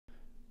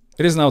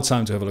it is now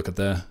time to have a look at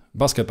the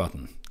basket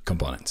button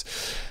component.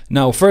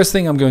 Now, first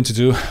thing I'm going to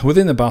do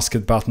within the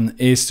basket button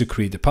is to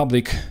create a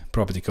public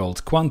property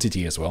called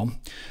quantity as well,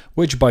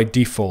 which by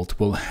default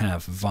will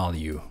have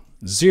value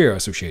 0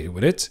 associated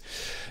with it.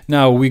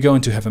 Now we're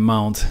going to have a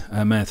mount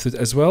method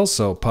as well,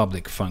 so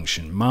public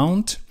function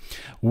mount,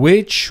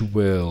 which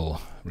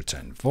will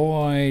return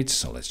void.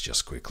 So let's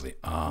just quickly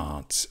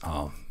add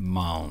our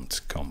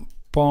mount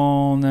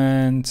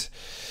component,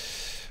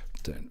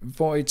 then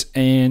void,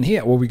 and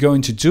here what we're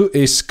going to do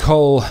is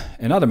call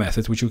another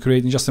method which we'll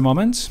create in just a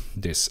moment,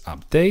 this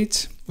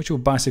update, which will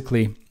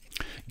basically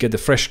get the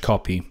fresh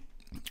copy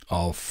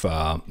of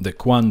the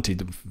quantity,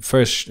 the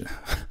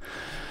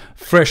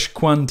fresh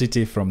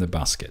quantity from the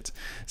basket.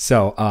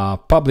 So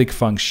public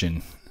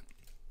function,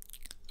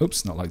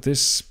 oops, not like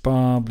this,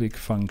 public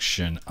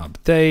function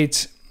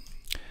update,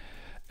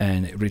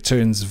 and it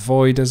returns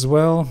void as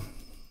well,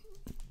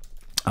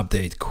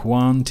 update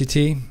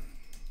quantity.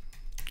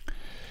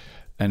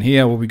 And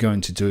here what we're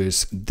going to do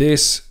is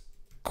this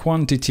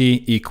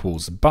quantity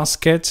equals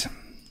basket,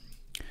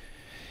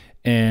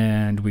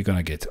 and we're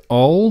gonna get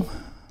all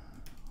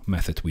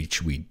method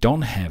which we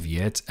don't have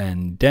yet,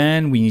 and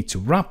then we need to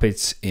wrap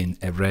it in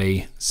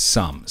array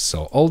sum.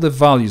 So all the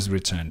values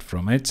returned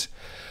from it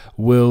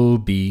will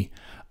be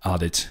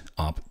added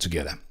up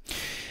together.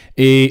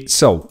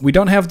 So we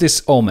don't have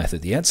this all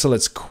method yet, so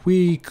let's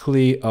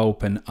quickly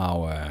open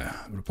our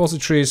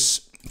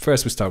repositories.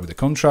 First we start with the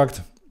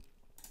contract,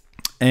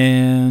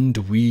 and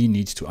we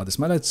need to add this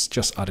method. Let's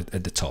just add it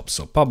at the top.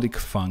 So public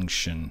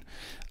function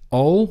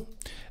all,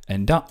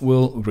 and that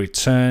will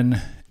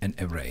return an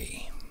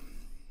array.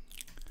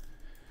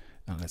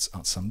 And let's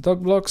add some doc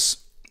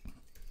blocks.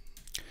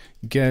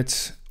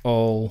 Get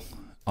all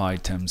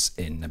items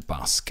in the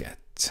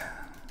basket.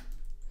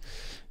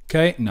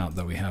 Okay, now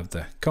that we have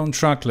the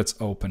contract, let's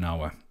open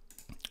our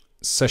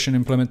session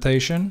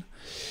implementation,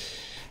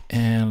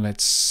 and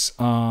let's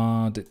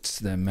add it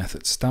to the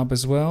methods tab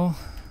as well.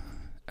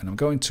 And I'm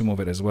going to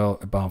move it as well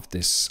above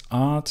this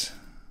add.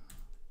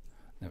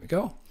 There we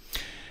go.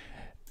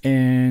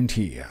 And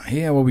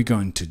here what we're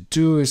going to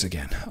do is,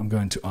 again, I'm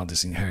going to add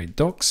this inherit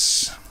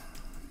docs.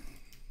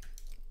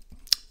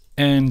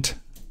 And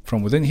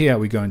from within here,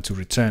 we're going to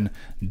return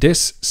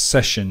this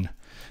session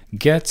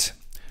get,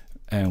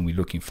 and we're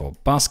looking for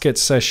basket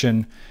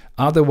session.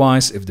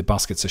 Otherwise, if the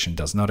basket session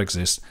does not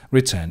exist,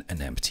 return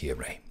an empty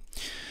array.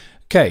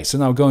 Okay, so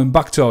now going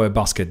back to our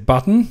basket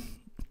button,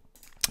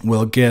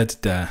 we'll get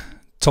the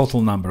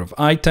total number of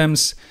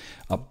items,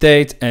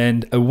 update,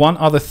 and one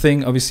other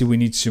thing obviously we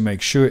need to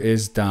make sure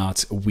is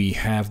that we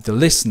have the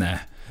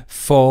listener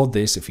for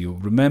this. If you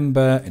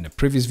remember in a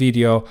previous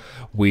video,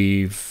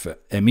 we've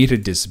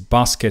emitted this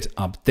basket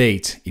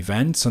update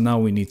event, so now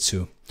we need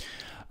to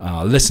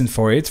listen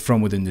for it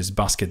from within this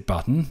basket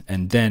button,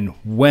 and then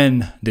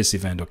when this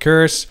event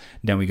occurs,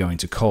 then we're going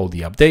to call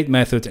the update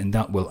method, and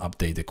that will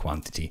update the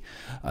quantity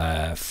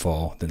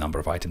for the number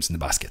of items in the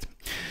basket.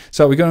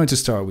 So we're going to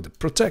start with the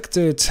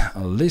protected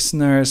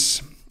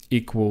listeners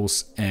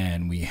equals,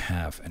 and we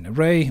have an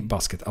array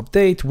basket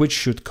update, which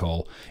should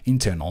call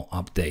internal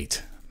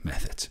update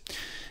method.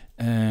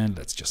 And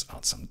let's just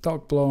add some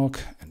doc block,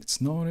 and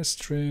it's not a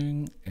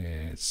string,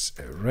 it's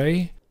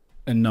array.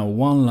 And now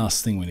one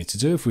last thing we need to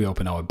do, if we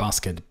open our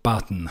basket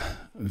button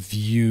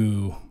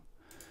view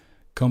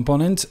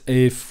component,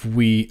 if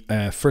we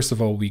first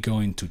of all we're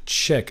going to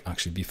check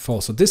actually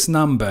before, so this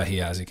number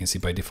here, as you can see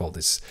by default,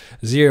 is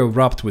 0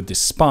 wrapped with this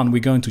span. We're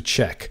going to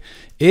check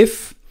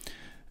if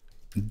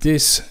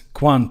this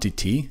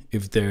quantity,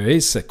 if there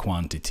is a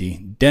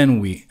quantity, then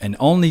we, and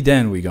only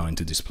then we're going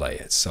to display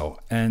it. So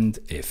and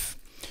if,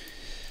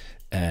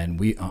 and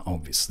we are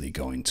obviously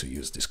going to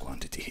use this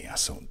quantity here,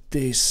 so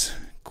this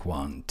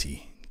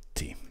quantity.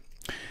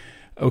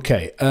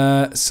 Okay,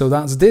 so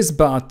that's this,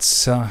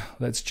 but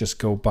let's just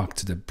go back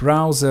to the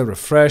browser,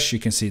 refresh. You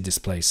can see it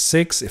displays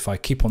 6. If I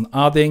keep on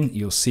adding,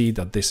 you'll see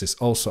that this is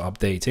also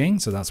updating,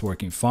 so that's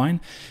working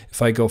fine.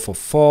 If I go for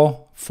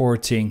 4,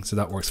 14, so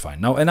that works fine.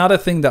 Now another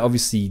thing that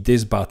obviously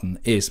this button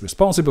is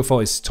responsible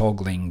for is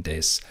toggling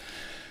this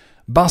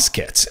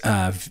basket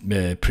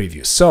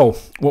preview. So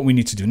what we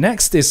need to do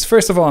next is,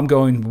 first of all, I'm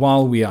going,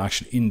 while we are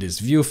actually in this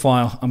view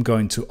file, I'm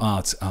going to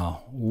add a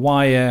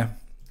wire.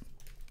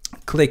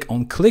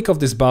 Click of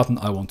this button,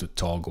 I want to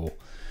toggle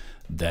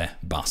the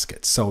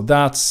basket. So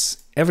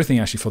that's everything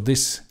actually for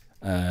this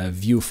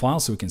view file,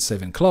 so we can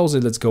save and close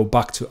it. Let's go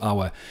back to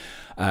our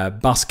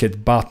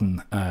basket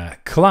button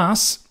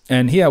class,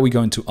 and here we're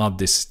going to add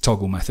this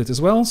toggle method as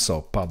well.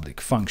 So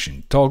public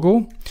function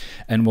toggle,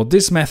 and what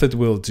this method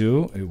will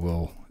do, it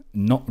will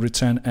not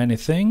return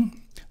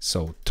anything.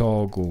 So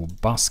toggle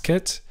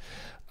basket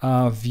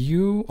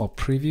view or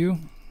preview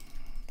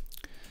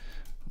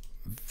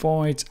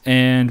void,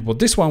 and what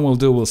this one will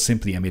do will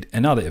simply emit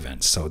another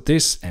event. So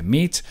this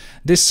emit,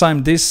 this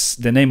time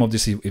the name of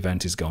this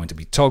event is going to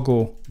be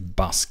toggle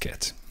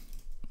basket,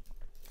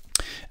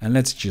 and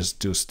let's just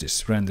do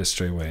this render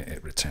straight away.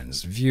 It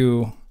returns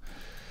view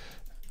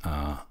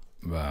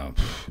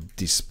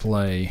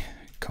display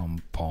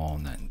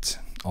component.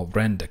 or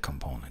render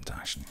component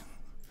actually.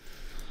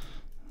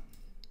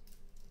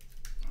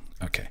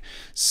 Okay,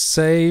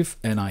 save,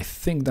 and I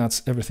think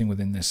that's everything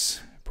within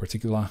this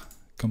particular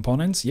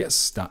component.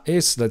 Yes, that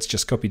is. Let's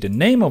just copy the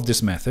name of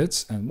this method,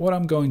 and what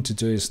I'm going to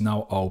do is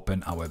now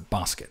open our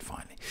basket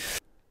finally.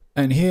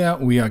 And here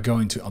we are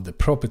going to add the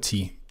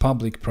property,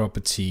 public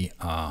property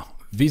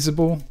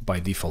visible. By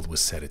default we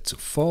set it to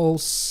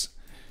false.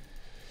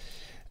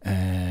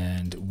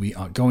 And we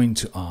are going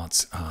to add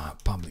a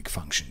public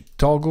function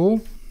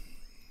toggle,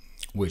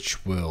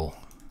 which will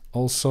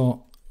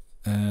also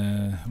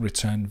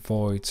return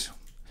void.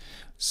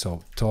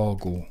 So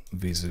toggle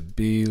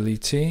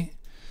visibility.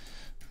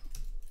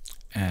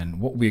 And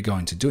what we're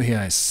going to do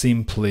here is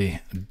simply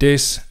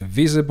this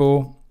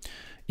visible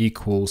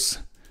equals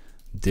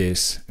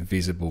this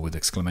visible with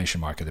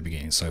exclamation mark at the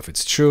beginning. So if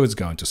it's true, it's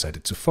going to set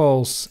it to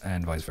false,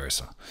 and vice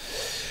versa.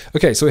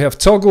 Okay, so we have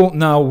toggle.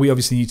 Now we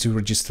obviously need to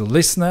register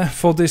listener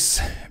for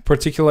this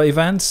particular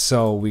event.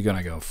 So we're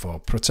gonna go for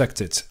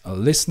protected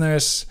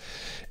listeners,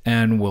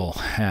 and we'll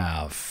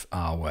have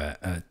our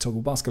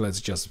toggle basket.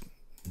 Let's just,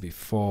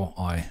 before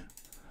I,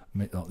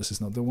 oh, this is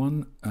not the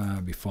one,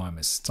 before I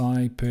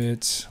mistype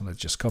it, let's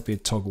just copy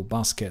it, toggle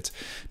basket.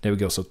 There we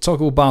go. So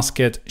toggle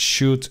basket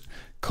should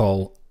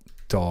call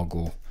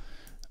toggle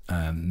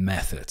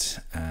method.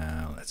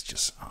 Let's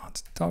just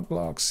add toggle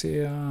blocks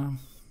here.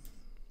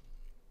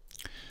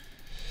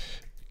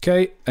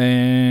 Okay,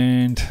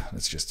 and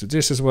let's just do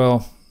this as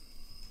well.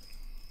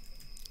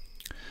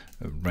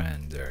 A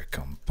render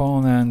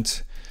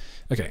component.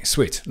 Okay,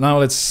 sweet. Now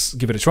let's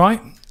give it a try.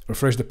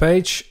 Refresh the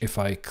page. If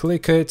I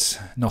click it,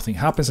 nothing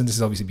happens, and this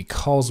is obviously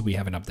because we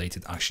haven't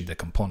updated actually the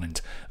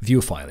component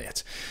view file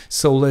yet.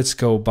 So let's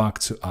go back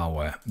to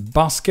our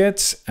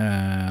basket.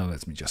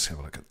 Let me just have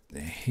a look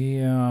at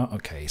here.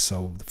 Okay,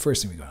 so the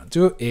first thing we're going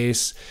to do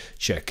is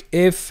check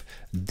if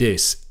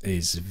this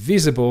is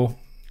visible.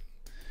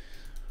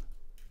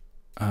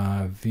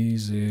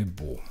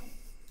 Visible.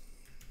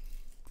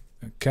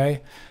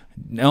 Okay,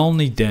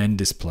 only then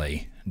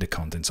display the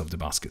contents of the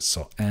basket.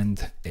 So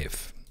and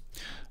if.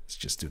 Let's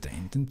just do the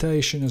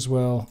indentation as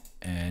well,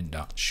 and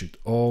that should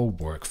all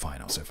work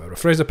fine. So if I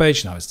refresh the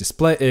page, now it's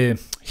display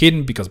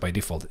hidden because by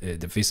default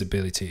the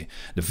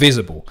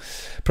visible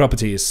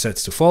property is set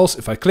to false.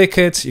 If I click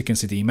it, you can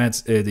see the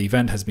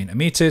event has been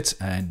emitted,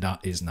 and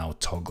that is now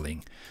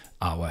toggling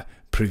our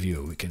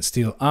preview. We can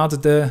still add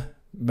the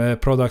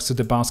products to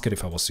the basket.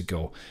 If I was to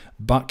go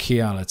back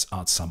here, let's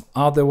add some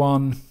other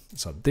one.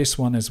 So this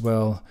one as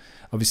well.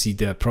 Obviously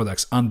the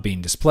products aren't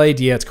being displayed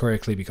yet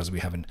correctly because we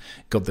haven't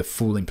got the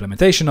full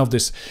implementation of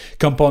this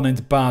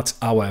component, but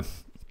our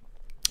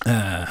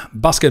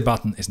basket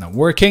button is now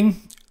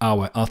working.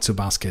 Our add to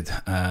basket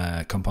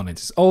component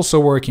is also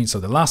working. So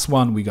the last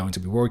one we're going to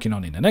be working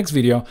on in the next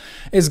video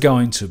is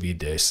going to be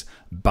this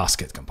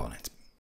basket component.